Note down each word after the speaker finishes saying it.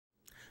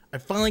I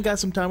finally got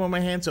some time on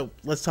my hands, so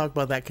let's talk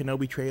about that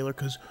Kenobi trailer,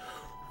 because,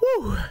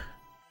 whew.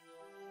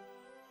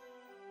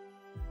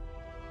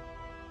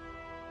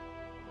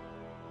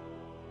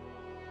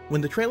 When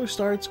the trailer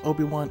starts,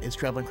 Obi-Wan is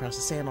traveling across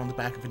the sand on the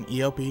back of an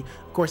Eopie.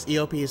 Of course,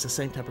 Eopie is the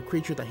same type of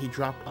creature that he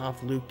dropped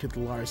off Luke to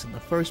the Lars in the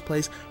first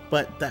place,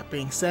 but that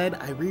being said,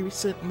 I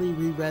recently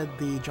reread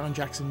the John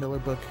Jackson Miller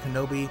book,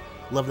 Kenobi.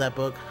 Love that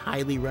book,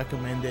 highly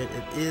recommend it.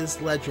 It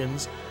is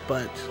Legends,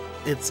 but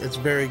it's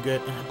very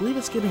good, and I believe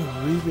it's getting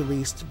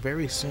re-released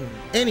very soon.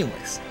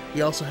 Anyways,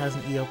 he also has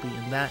an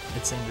Eopie in that.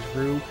 Its name is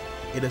Rue.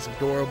 It is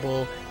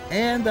adorable,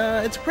 and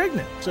it's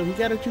pregnant, so he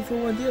got a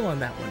 2-for-1 deal on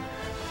that one.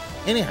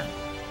 Anyhow,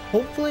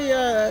 hopefully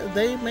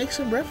they make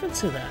some reference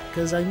to that,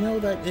 because I know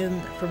that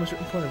from a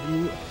certain point of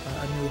view,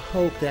 A New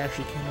Hope, they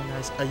actually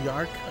canonized a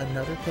Yark,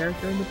 another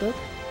character in the book.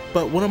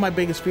 But one of my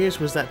biggest fears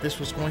was that this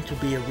was going to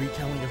be a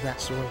retelling of that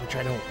story, which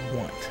I don't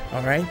want,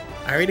 alright?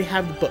 I already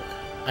have the book.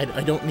 I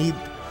don't need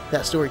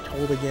that story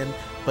told again,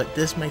 but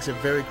this makes it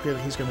very clear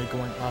that he's going to be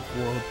going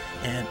off-world,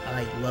 and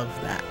I love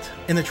that.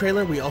 In the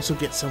trailer, we also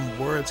get some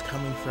words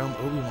coming from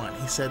Obi-Wan.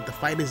 He said, "The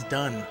fight is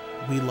done.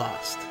 We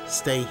lost.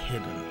 Stay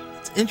hidden."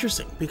 It's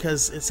interesting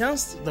because it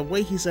sounds, the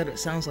way he said it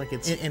sounds like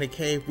it's in a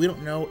cave. We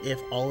don't know if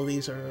all of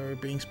these are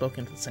being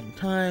spoken at the same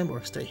time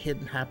or stay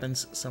hidden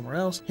happens somewhere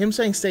else. Him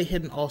saying stay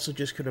hidden also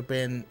just could have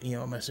been, you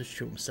know, a message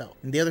to himself.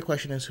 And the other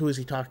question is, who is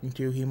he talking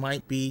to? He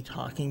might be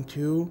talking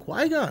to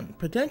Qui-Gon,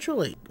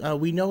 potentially.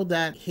 We know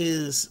that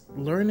his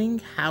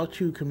learning how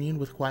to commune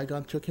with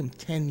Qui-Gon took him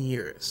 10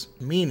 years,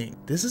 meaning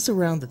this is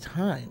around the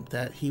time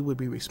that he would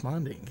be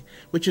responding,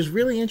 which is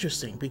really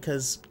interesting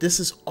because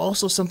this is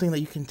also something that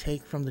you can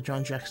take from the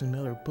John Jackson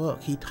Miller book.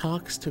 He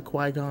talks to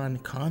Qui-Gon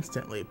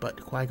constantly, but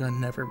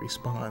Qui-Gon never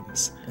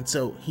responds. And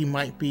so he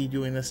might be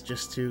doing this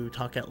just to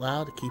talk out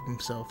loud, to keep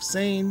himself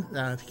sane,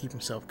 to keep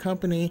himself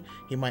company.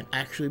 He might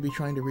actually be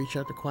trying to reach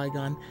out to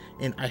Qui-Gon,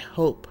 and I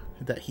hope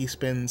that he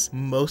spends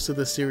most of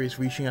the series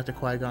reaching out to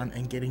Qui-Gon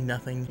and getting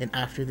nothing, and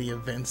after the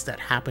events that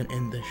happen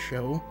in this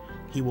show,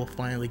 he will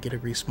finally get a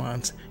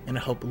response, and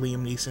I hope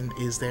Liam Neeson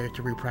is there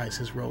to reprise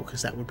his role,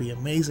 because that would be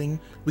amazing.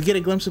 We get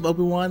a glimpse of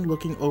Obi-Wan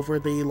looking over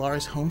the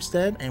Lars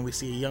homestead, and we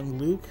see a young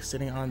Luke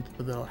sitting on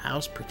the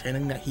house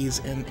pretending that he's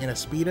in a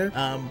speeder.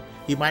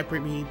 He might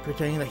be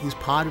pretending that he's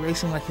pod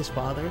racing like his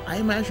father. I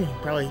imagine he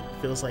probably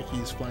feels like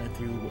he's flying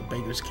through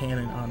Baker's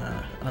Canyon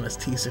on his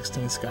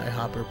T-16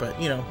 Skyhopper,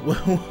 but you know,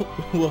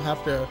 we'll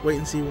have to wait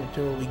and see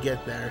until we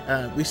get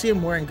there. We see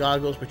him wearing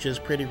goggles, which is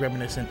pretty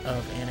reminiscent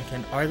of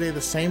Anakin. Are they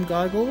the same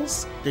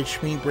goggles? Did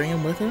Shmi bring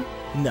him with her?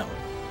 No.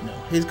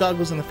 His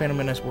goggles in the Phantom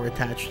Menace were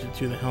attached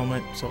to the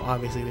helmet, so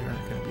obviously they're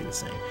not going to be the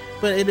same.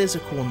 But it is a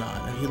cool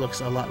nod, and he looks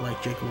a lot like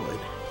Jake Lloyd.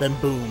 Then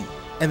boom.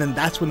 And then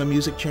that's when the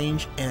music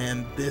changed,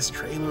 and this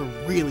trailer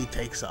really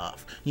takes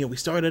off. You know, we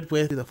started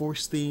with the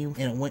Force theme,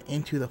 and it went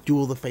into the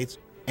Duel of the Fates,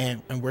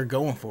 and we're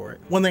going for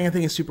it. One thing I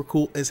think is super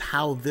cool is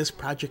how this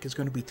project is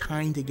going to be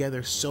tying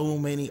together so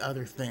many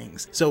other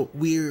things. So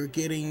we're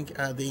getting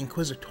the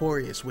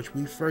Inquisitorius, which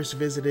we first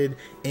visited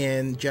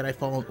in Jedi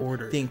Fallen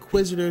Order. The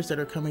Inquisitors that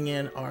are coming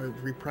in are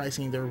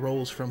reprising their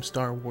roles from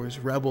Star Wars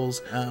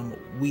Rebels.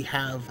 We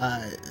have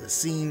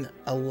seen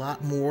a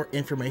lot more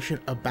information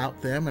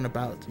about them and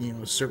about, you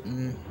know,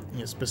 certain, you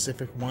know,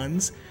 specific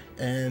ones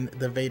in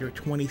the Vader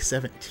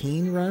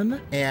 2017 run,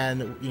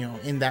 and you know,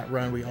 in that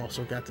run we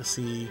also got to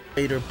see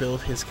Vader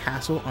build his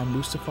castle on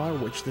Mustafar,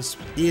 which this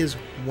is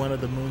one of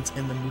the moons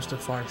in the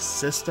Mustafar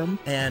system,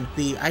 and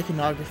the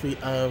iconography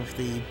of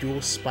the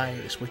dual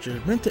spires, which are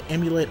meant to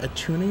emulate a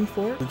tuning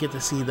fork. We get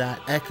to see that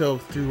echo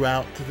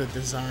throughout the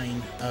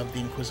design of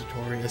the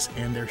Inquisitorius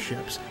and their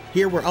ships.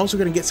 Here we're also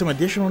going to get some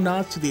additional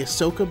nods to the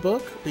Ahsoka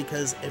book,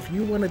 because if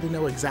you wanted to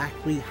know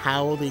exactly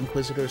how the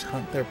Inquisitors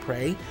hunt their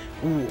prey,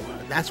 ooh,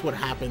 that's what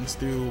happens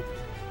through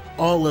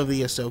all of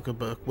the Ahsoka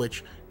book,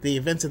 which the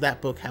events of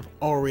that book have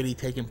already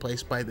taken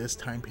place by this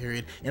time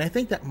period. And I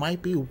think that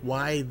might be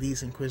why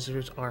these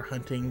Inquisitors are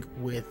hunting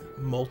with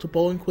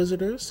multiple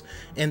Inquisitors,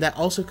 and that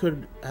also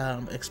could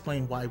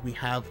explain why we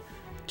have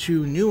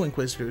 2 new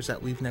Inquisitors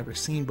that we've never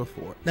seen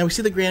before. Now we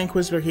see the Grand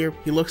Inquisitor here.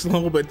 He looks a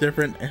little bit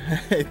different, and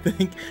I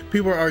think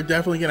people are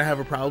definitely going to have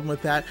a problem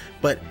with that,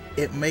 but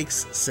it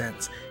makes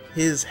sense.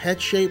 His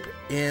head shape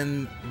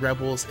in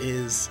Rebels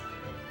is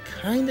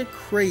kind of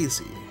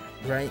crazy,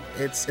 right?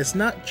 It's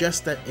not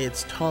just that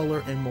it's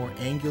taller and more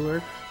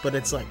angular, but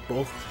it's like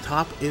both the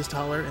top is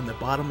taller and the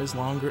bottom is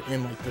longer,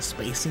 and like the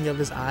spacing of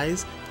his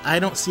eyes. I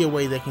don't see a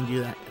way they can do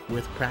that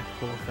with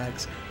practical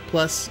effects.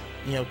 Plus,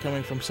 you know,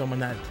 coming from someone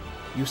that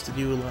used to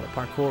do a lot of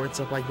parkour and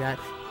stuff like that,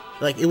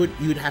 like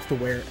you'd have to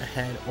wear a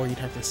head, or you'd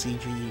have to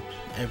CG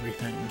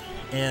everything,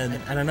 and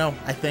I don't know,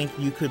 I think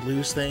you could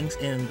lose things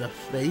in the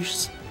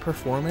face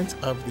performance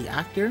of the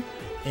actor,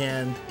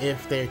 and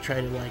if they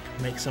try to like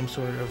make some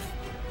sort of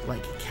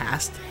like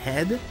cast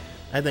head,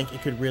 I think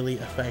it could really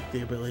affect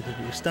the ability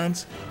to do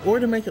stunts or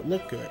to make it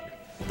look good.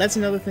 that's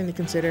another thing to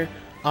consider.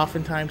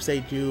 Oftentimes they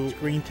do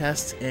screen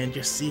tests and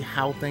just see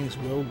how things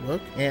will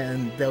look,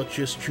 and they'll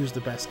just choose the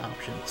best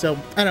option. So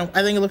I don't know,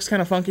 I think it looks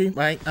kind of funky,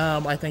 right?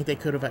 I think they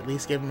could have at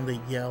least given him the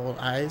yellow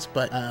eyes,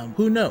 but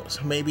who knows?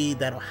 Maybe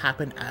that'll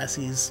happen as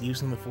he's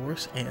using the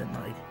Force and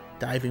like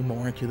diving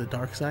more into the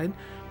dark side,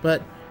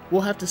 but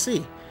we'll have to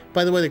see.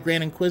 By the way, the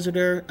Grand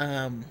Inquisitor,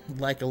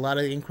 like a lot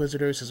of the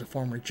Inquisitors, is a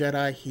former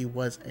Jedi. He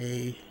was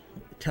a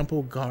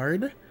temple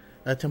guard,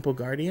 a temple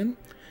guardian,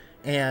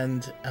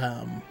 and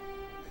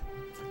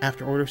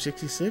after Order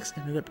 66,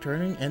 ended up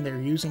turning, and they're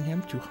using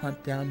him to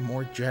hunt down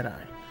more Jedi.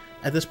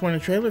 At this point in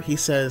the trailer, he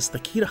says the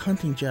key to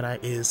hunting Jedi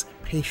is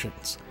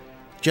patience.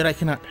 Jedi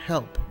cannot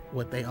help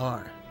what they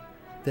are.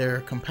 Their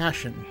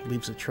compassion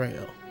leaves a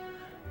trail.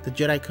 The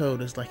Jedi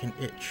code is like an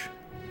itch.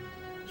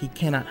 He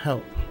cannot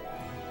help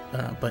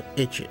but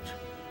itch it.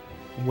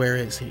 Where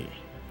is he?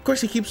 Of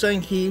course, he keeps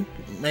saying he,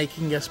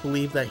 making us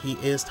believe that he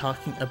is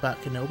talking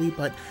about Kenobi,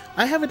 but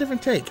I have a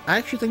different take. I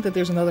actually think that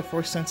there's another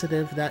Force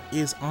sensitive that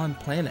is on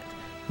planet.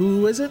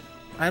 Who is it?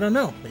 I don't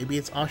know. Maybe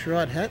it's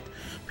Asherad Het.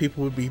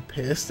 People would be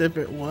pissed if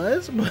it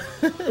was,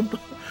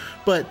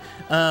 but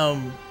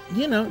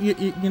you know,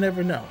 you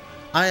never know.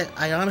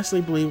 I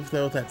honestly believe,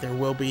 though, that there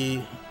will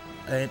be,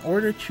 in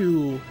order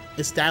to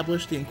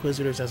establish the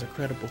Inquisitors as a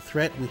credible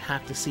threat, we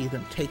have to see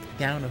them take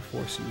down a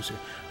Force user.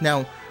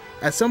 Now,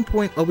 at some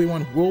point,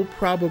 Obi-Wan will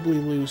probably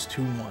lose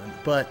 2-1,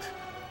 but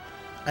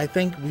I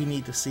think we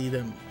need to see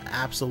them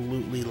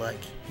absolutely,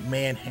 like,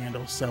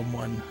 manhandle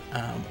someone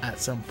at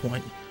some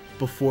point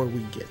before we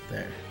get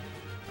there.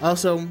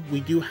 Also, we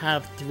do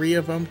have 3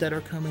 of them that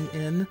are coming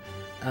in.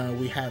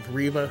 We have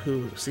Reva,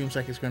 who seems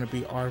like is going to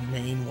be our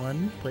main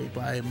one, played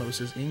by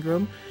Moses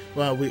Ingram.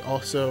 Well, we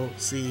also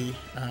see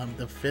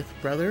the 5th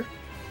brother,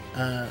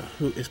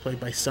 who is played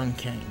by Sung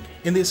Kang.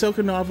 In the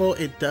Ahsoka novel,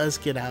 it does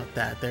get out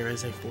that there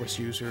is a Force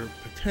user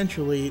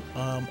potentially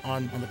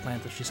on the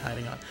planet that she's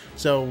hiding on.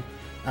 So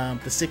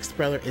the 6th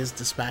brother is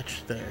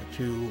dispatched there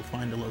to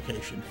find a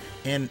location,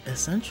 and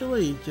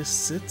essentially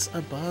just sits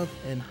above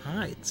and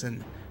hides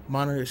and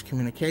monitors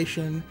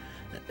communication.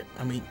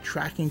 I mean,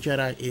 tracking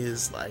Jedi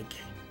is like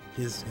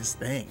his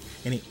thing,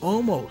 and he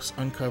almost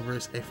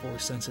uncovers a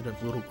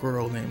Force-sensitive little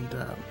girl named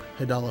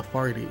Hidala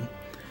Fardi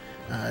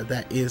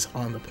that is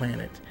on the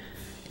planet.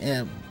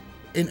 And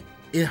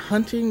in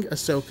hunting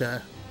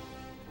Ahsoka,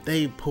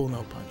 they pull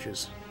no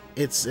punches.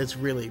 It's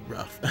really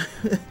rough.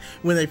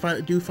 When they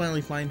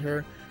finally find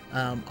her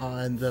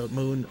on the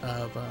moon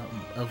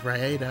of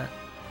Raeda,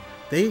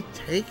 they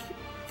take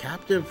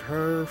captive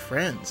her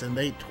friends and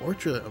they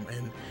torture them,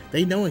 and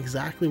they know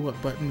exactly what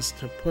buttons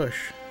to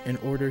push in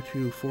order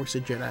to force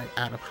a Jedi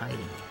out of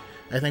hiding.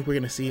 I think we're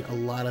going to see a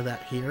lot of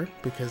that here,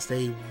 because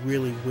they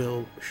really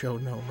will show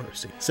no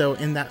mercy. So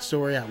in that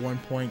story, at one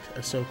point,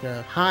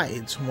 Ahsoka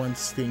hides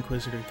once the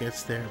Inquisitor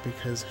gets there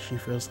because she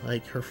feels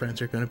like her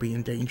friends are going to be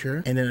in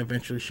danger, and then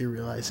eventually she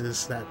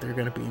realizes that they're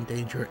going to be in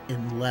danger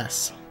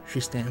unless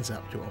she stands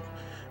up to them.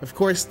 Of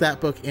course,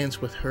 that book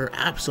ends with her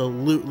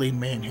absolutely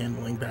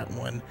manhandling that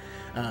one,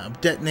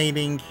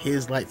 detonating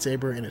his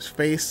lightsaber in his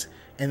face,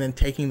 and then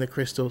taking the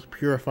crystals,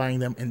 purifying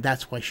them, and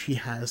that's why she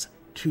has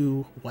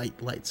 2 white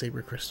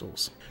lightsaber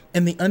crystals.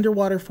 In the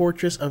underwater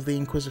fortress of the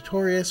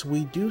Inquisitorius,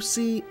 we do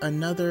see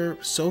another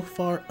so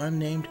far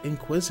unnamed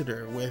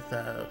Inquisitor with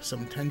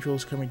some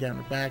tendrils coming down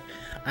the back.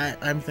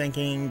 I'm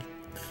thinking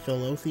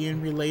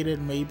Philothian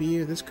related,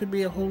 maybe. This could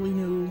be a wholly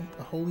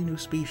new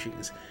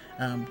species.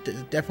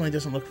 Definitely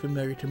doesn't look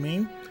familiar to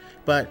me,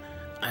 but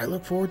I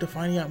look forward to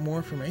finding out more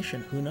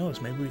information. Who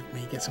knows? Maybe we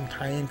may get some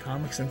tie-in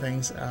comics and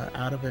things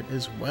out of it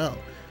as well.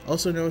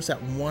 Also notice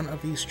that one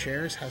of these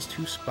chairs has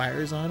 2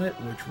 spires on it,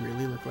 which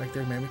really look like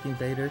they're mimicking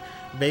Vader.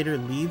 Vader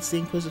leads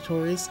the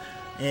Inquisitorius,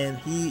 and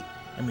he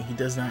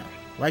does not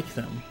like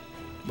them.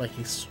 Like,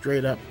 he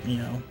straight up, you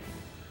know,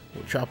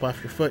 will chop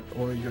off your foot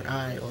or your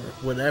eye or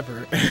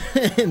whatever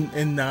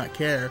and not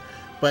care.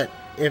 But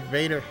if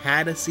Vader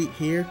had a seat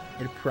here,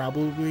 it'd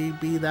probably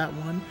be that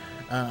one.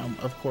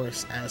 Of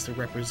course, as the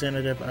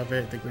representative of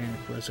it, the Grand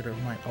Inquisitor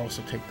might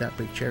also take that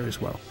big chair as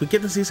well. We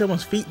get to see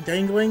someone's feet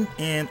dangling,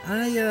 and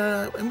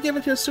I'm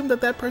given to assume that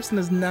that person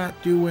is not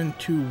doing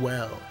too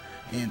well.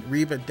 And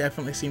Reva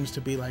definitely seems to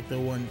be like the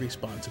one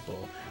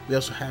responsible. We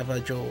also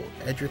have Joel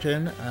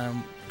Edgerton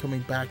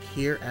coming back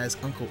here as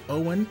Uncle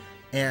Owen,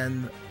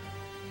 and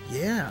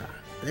yeah,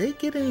 they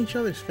get in each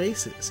other's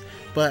faces.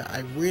 But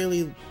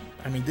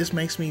this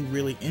makes me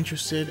really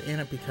interested in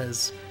it,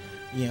 because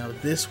you know,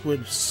 this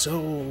would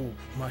so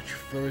much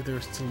further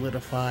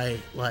solidify,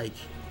 like,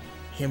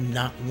 him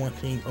not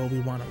wanting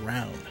Obi-Wan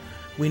around.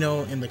 We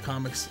know in the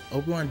comics,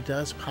 Obi-Wan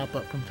does pop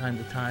up from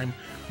time to time.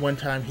 One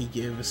time he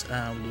gives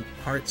Luke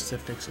parts to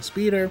fix a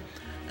speeder,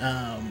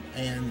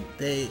 and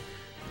they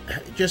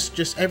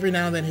just every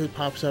now and then he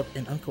pops up,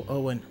 and Uncle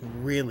Owen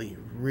really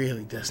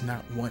does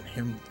not want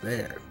him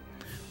there.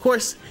 Of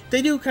course,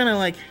 they do kind of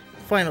like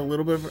find a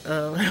little bit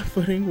of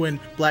footing when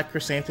Black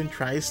Chrysanthemum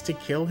tries to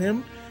kill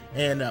him,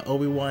 and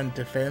Obi-Wan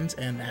defends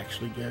and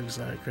actually gives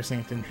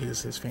Chrysanthemum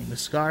his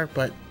famous scar,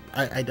 but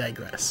I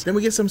digress. Then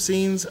we get some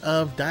scenes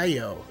of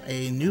Dio,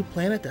 a new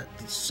planet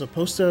that's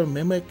supposed to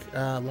mimic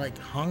like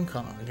Hong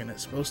Kong, and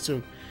it's supposed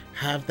to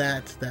have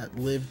that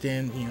lived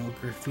in, you know,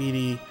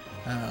 graffiti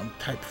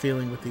type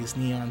feeling with these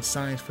neon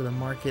signs for the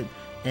market.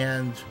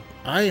 And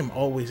I am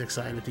always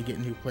excited to get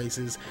new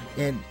places,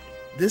 and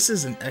this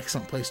is an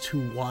excellent place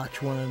to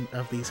watch one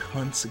of these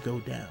hunts go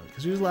down,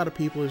 because there's a lot of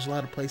people, there's a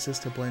lot of places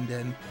to blend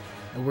in,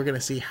 and we're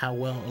gonna see how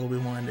well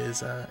Obi-Wan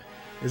is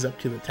up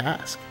to the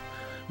task.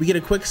 We get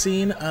a quick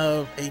scene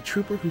of a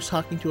trooper who's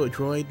talking to a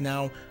droid.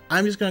 Now,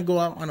 I'm just going to go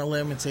out on a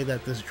limb and say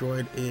that this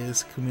droid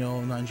is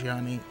Kumail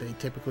Nanjiani. They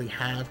typically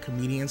have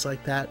comedians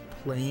like that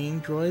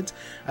playing droids.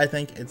 I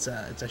think it's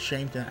a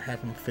shame to not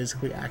have him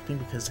physically acting,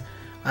 because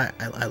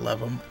I love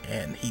him,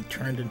 and he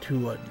turned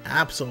into an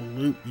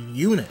absolute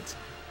unit.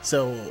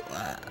 So,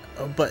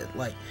 but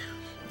like,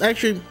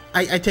 actually,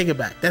 I take it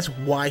back. That's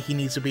why he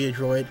needs to be a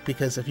droid,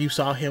 because if you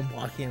saw him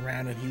walking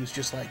around and he was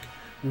just like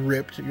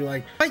ripped, you're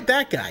like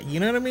that guy, you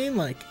know what I mean?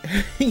 Like,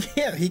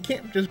 yeah, he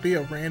can't just be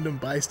a random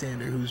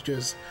bystander who's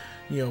just,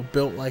 you know,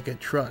 built like a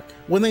truck.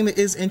 One thing that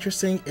is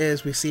interesting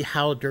is we see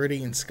how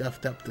dirty and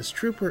scuffed up this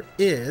trooper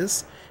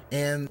is,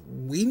 and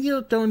we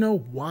don't know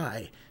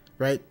why,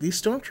 right? These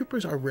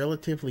stormtroopers are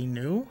relatively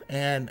new,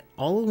 and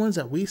all the ones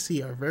that we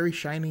see are very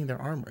shiny in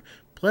their armor.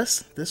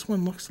 Plus, this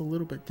one looks a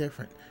little bit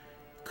different.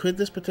 Could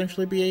this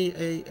potentially be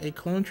a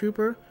clone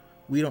trooper?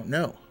 We don't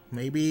know.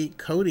 Maybe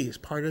Cody is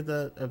part of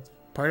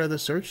the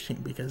search team,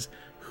 because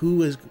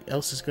who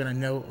else is going to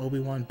know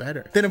Obi-Wan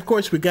better? Then, of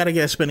course, we got to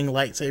get a spinning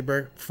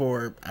lightsaber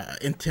for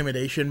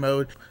intimidation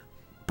mode.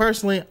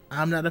 Personally,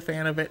 I'm not a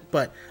fan of it,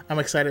 but I'm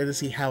excited to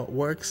see how it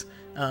works.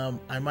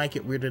 I might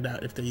get weirded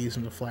out if they use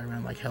them to fly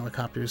around like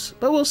helicopters,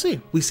 but we'll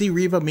see. We see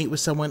Reva meet with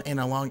someone in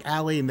a long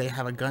alley, and they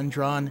have a gun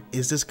drawn.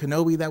 Is this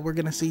Kenobi that we're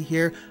gonna see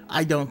here?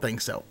 I don't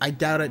think so. I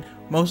doubt it,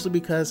 mostly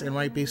because it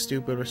might be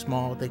stupid or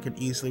small. They could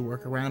easily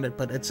work around it,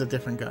 but it's a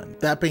different gun.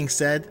 That being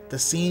said, the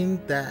scene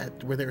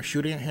where they were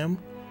shooting at him,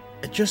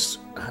 it just,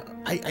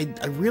 I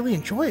really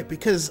enjoy it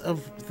because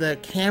of the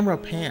camera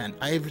pan.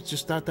 I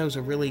just thought that was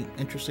a really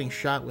interesting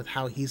shot with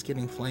how he's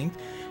getting flanked,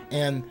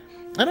 and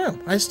I don't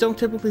know, I just don't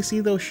typically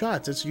see those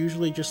shots. It's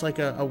usually just like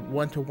a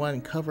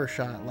one-to-one cover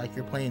shot, like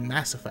you're playing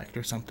Mass Effect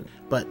or something.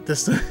 But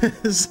this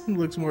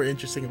looks more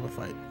interesting of a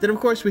fight. Then, of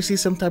course, we see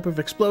some type of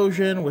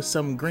explosion with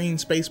some green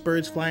space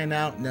birds flying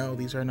out. No,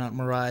 these are not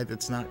Mirai.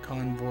 That's not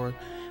Convor.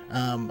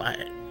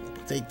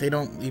 They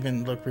don't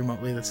even look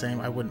remotely the same.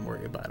 I wouldn't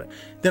worry about it.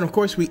 Then, of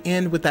course, we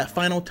end with that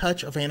final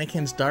touch of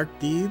Anakin's dark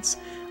deeds,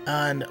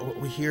 and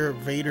we hear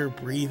Vader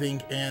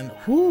breathing, and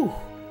whew.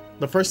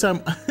 The first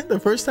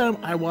time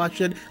I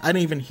watched it, I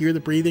didn't even hear the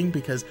breathing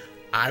because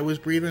I was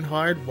breathing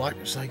hard.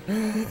 Watcher's like,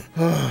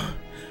 oh,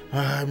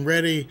 I'm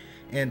ready.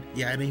 And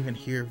yeah, I didn't even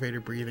hear Vader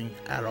breathing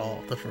at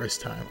all the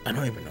first time. I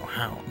don't even know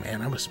how,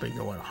 man. I must have been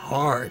going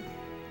hard.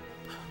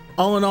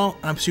 All in all,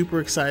 I'm super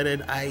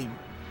excited. I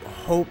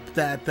hope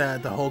that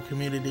the whole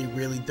community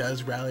really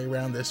does rally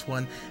around this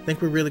one. I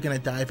think we're really going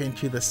to dive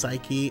into the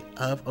psyche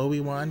of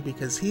Obi-Wan,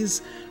 because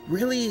he's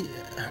really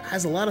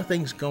has a lot of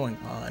things going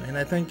on. And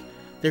I think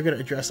they're going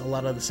to address a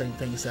lot of the same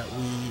things that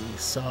we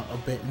saw a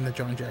bit in the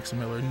John Jackson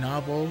Miller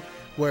novel,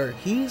 where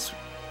he's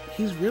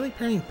really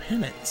paying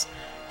penance.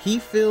 He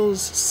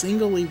feels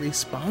singly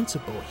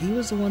responsible. He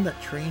was the one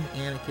that trained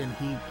Anakin,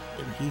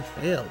 and he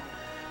failed.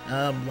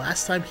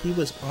 Last time he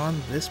was on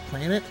this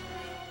planet,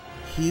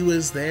 he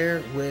was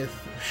there with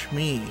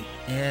Shmi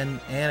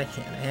and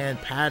Anakin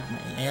and Padme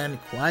and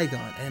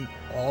Qui-Gon, and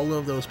all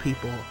of those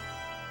people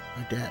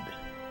are dead.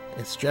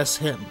 It's just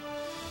him.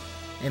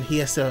 And he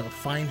has to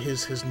find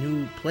his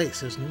new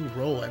place, his new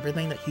role.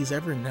 Everything that he's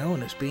ever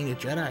known as being a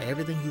Jedi,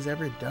 everything he's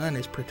ever done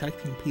is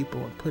protecting people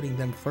and putting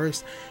them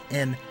first.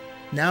 And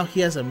now he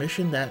has a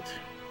mission that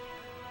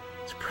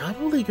is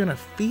probably going to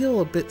feel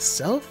a bit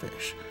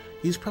selfish.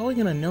 He's probably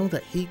going to know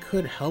that he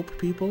could help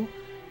people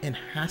and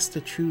has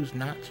to choose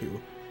not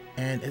to.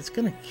 And it's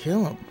going to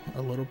kill him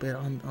a little bit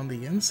on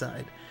the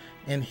inside.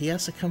 And he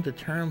has to come to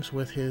terms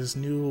with his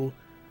new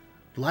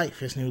life,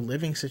 his new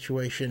living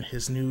situation,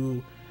 his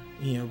new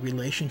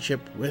relationship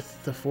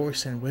with the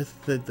Force and with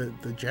the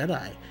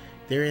Jedi.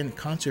 They're in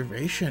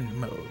conservation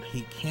mode.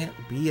 He can't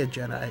be a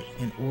Jedi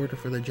in order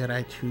for the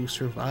Jedi to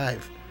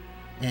survive.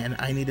 And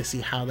I need to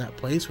see how that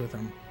plays with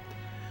him.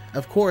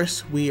 Of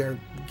course, we are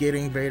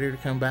getting Vader to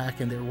come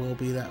back, and there will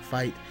be that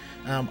fight.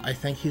 I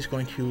think he's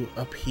going to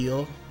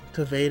appeal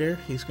to Vader.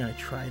 He's going to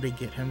try to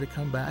get him to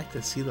come back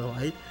to see the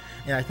light.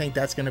 And I think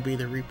that's going to be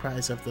the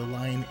reprise of the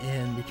line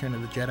in Return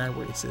of the Jedi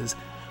where he says,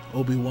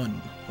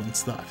 "Obi-Wan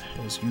once thought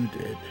as you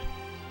did."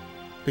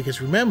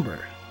 Because remember,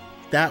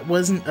 that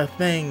wasn't a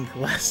thing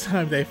last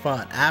time they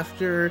fought.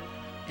 After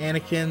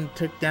Anakin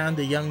took down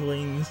the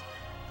younglings,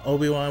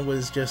 Obi-Wan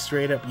was just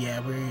straight up, yeah,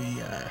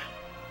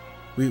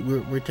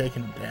 we're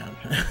taking them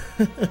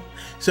down.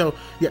 So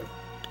yeah,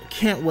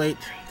 can't wait.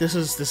 This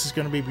is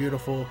going to be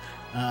beautiful.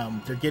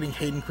 They're getting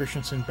Hayden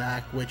Christensen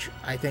back, which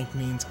I think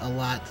means a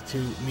lot to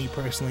me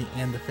personally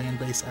and the fan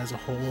base as a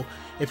whole.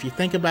 If you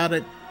think about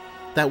it,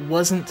 that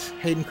wasn't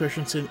Hayden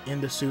Christensen in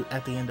the suit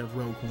at the end of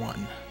Rogue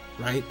One.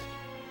 right?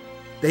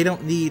 They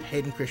don't need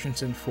Hayden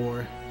Christensen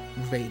for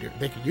Vader.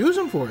 They could use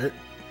him for it,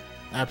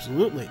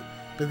 absolutely,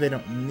 but they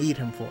don't need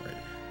him for it.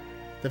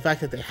 The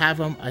fact that they have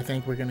him, I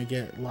think we're going to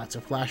get lots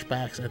of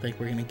flashbacks. I think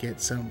we're going to get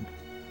some,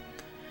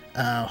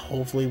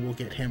 hopefully we'll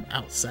get him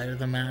outside of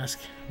the mask.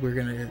 We're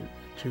going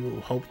to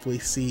hopefully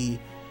see,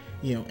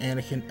 you know,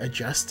 Anakin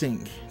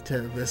adjusting to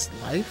this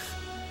life.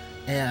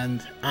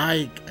 And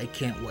I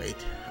can't wait.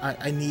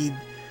 I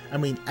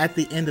mean, at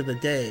the end of the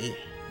day,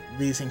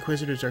 these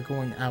Inquisitors are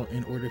going out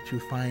in order to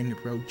find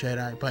rogue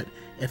Jedi, but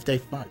if they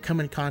come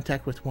in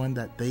contact with one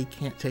that they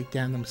can't take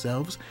down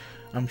themselves,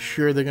 I'm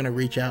sure they're going to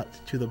reach out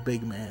to the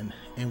big man,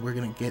 and we're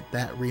going to get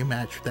that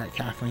rematch that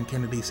Kathleen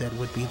Kennedy said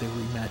would be the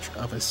rematch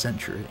of a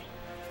century.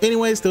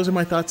 Anyways, those are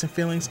my thoughts and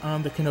feelings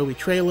on the Kenobi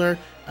trailer.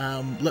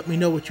 Let me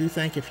know what you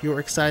think if you're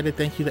excited.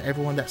 Thank you to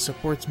everyone that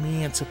supports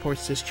me and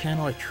supports this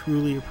channel. I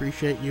truly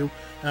appreciate you.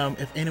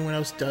 If anyone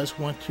else does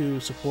want to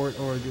support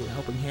or do a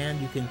helping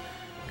hand, you can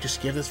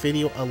just give this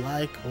video a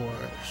like or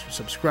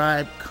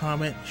subscribe,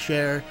 comment,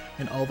 share,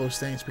 and all those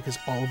things, because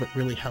all of it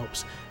really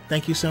helps.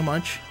 Thank you so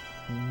much.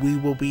 We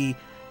will be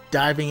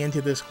diving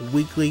into this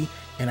weekly,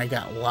 and I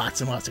got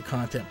lots and lots of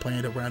content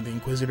planned around the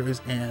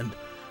Inquisitors and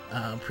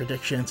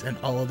predictions and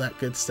all of that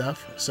good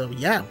stuff. So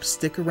yeah,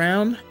 stick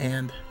around,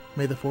 and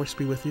may the Force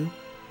be with you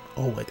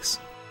always.